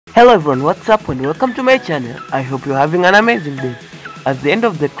Hello everyone, what's up and welcome to my channel. I hope you're having an amazing day. At the end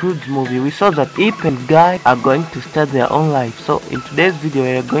of the Croods movie, we saw that Eep and Guy are going to start their own life. So in today's video,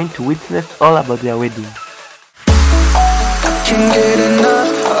 we are going to witness all about their wedding. I can't get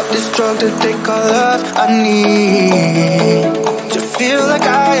enough of this drug to take all love I need. To feel like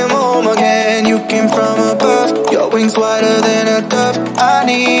I am home again. You came from above, your wings wider than a dove. I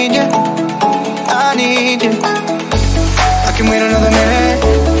need you, I need you. I can wait another minute,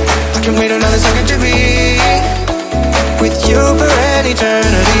 I can wait another second to be with you for an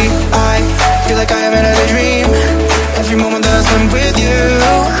eternity. I feel like I am in a dream. Every moment that I spend with you,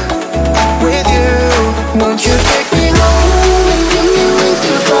 with you. Won't you take me home and give me wings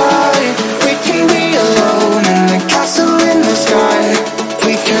to fly? We can be alone in the castle in the sky.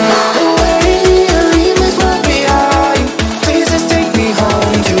 We can run away and leave this world behind. Please just take me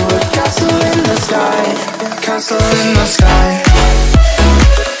home to a castle in the sky, castle in the sky.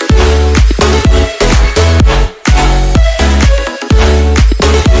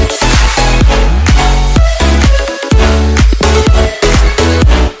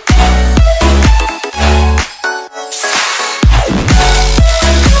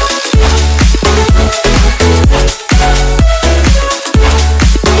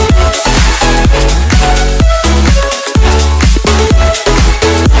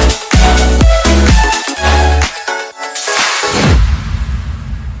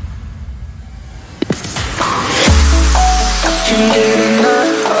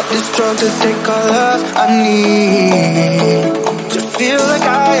 To take all love I need. To feel like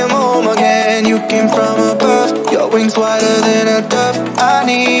I am home again. You came from above, your wings wider than a dove. I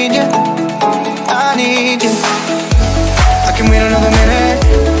need you, I need you. I can wait another minute,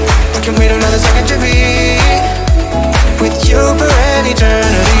 I can wait another second to be with you for an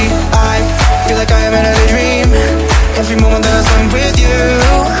eternity. I feel like I am in a dream. Every moment that I spend with you,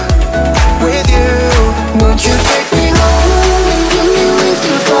 with you. Won't you take me home and give me wings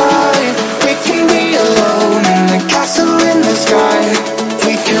to fly? We can be alone in the castle in the sky.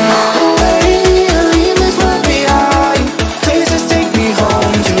 We can run away and leave this world behind. Please just take me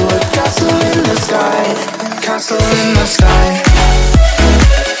home to a castle in the sky, castle in the sky.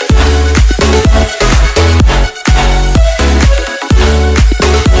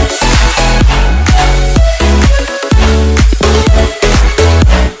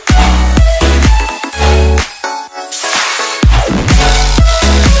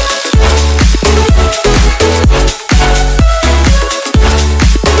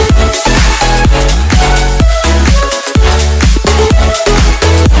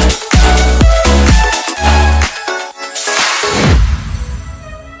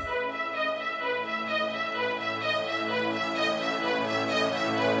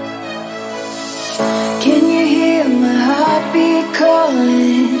 Can you hear my heartbeat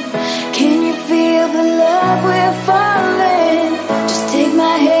calling? Can you feel the love we're falling? Just take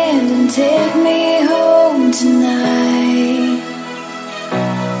my hand and take me home tonight.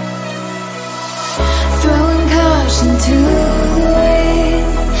 Throwing caution to the wind,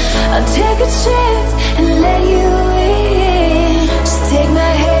 I'll take a chance and let you in. Just take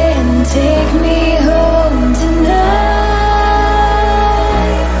my hand and take me home tonight.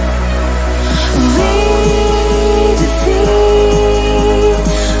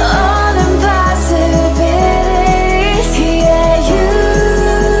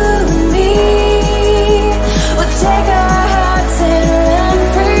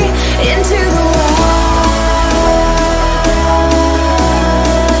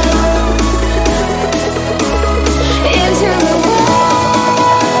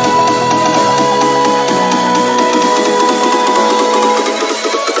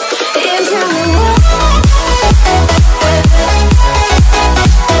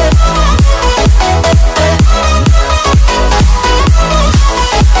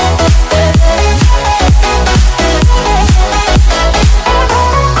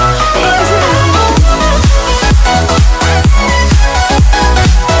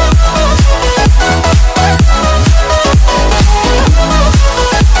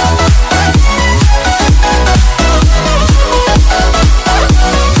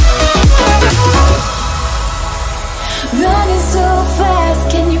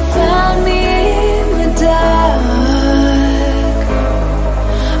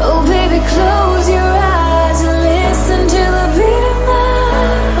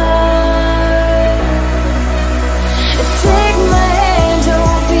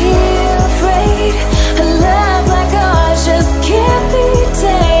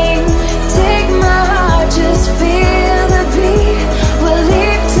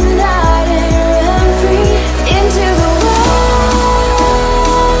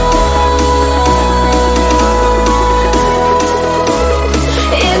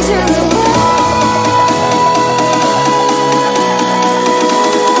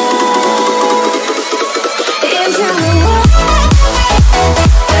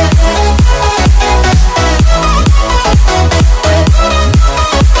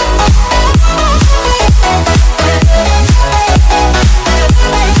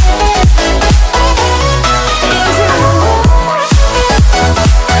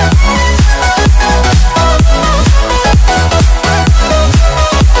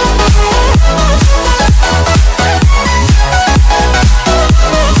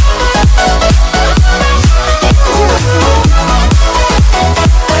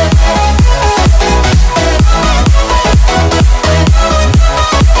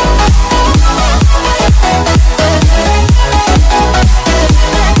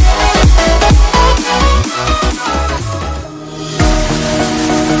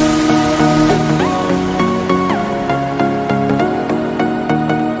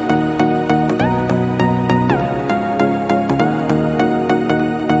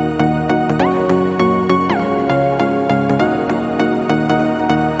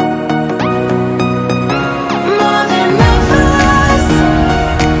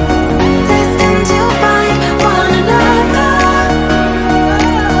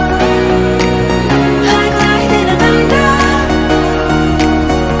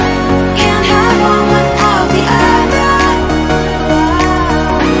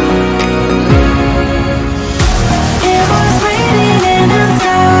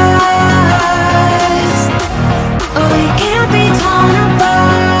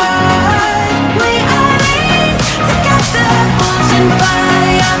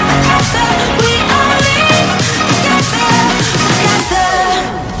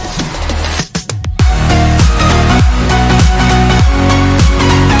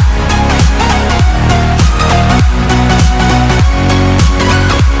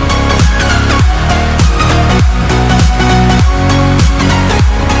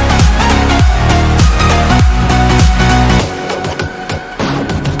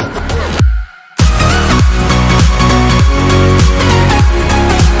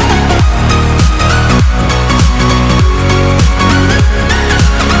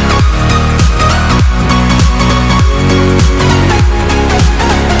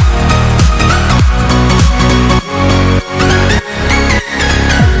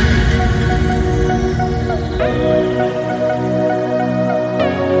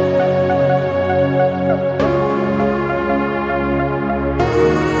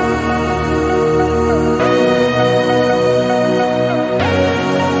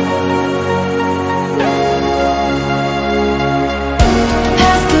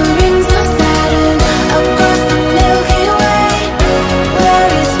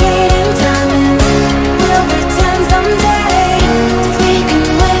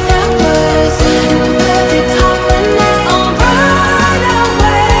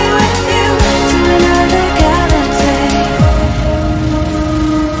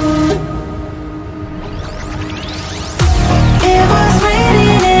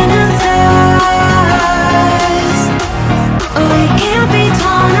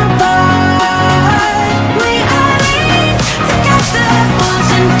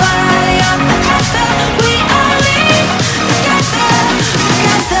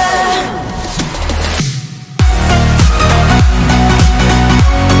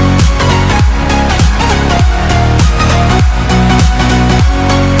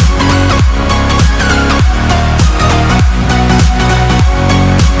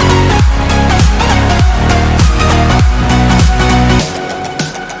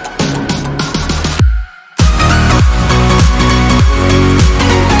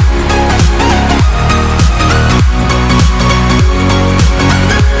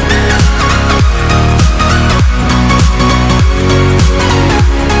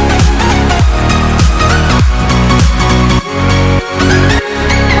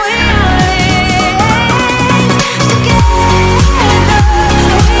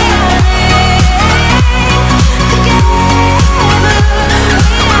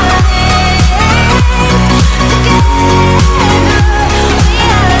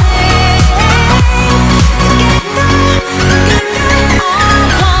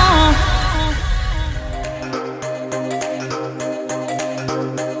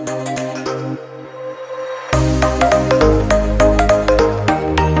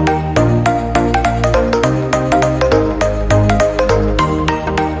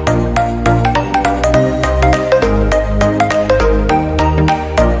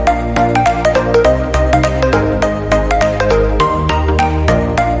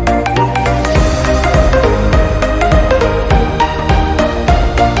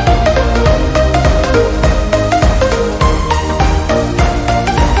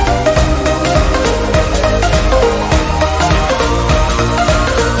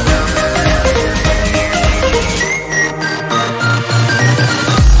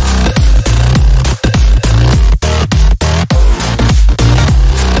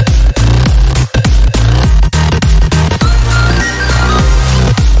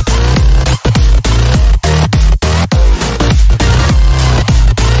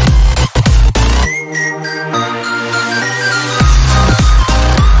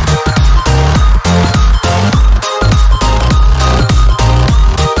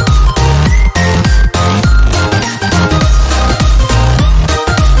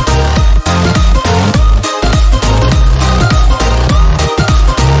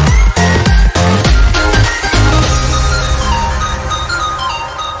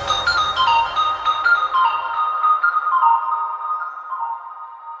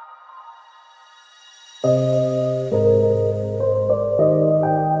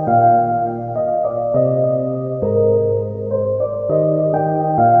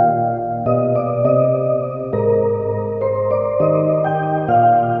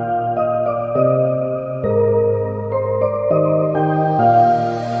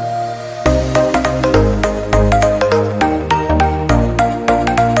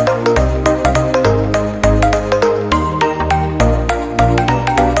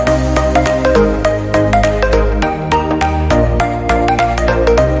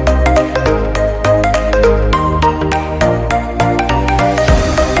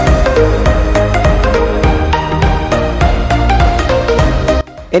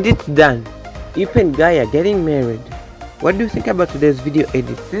 And it's done. Eep and Guy are getting married. What do you think about today's video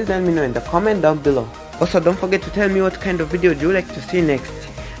edit? Please let me know in the comment down below. Also, don't forget to tell me what kind of video do you like to see next.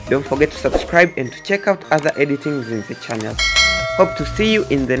 Don't forget to subscribe and to check out other editings in the channel. Hope to see you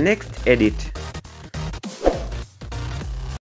in the next edit.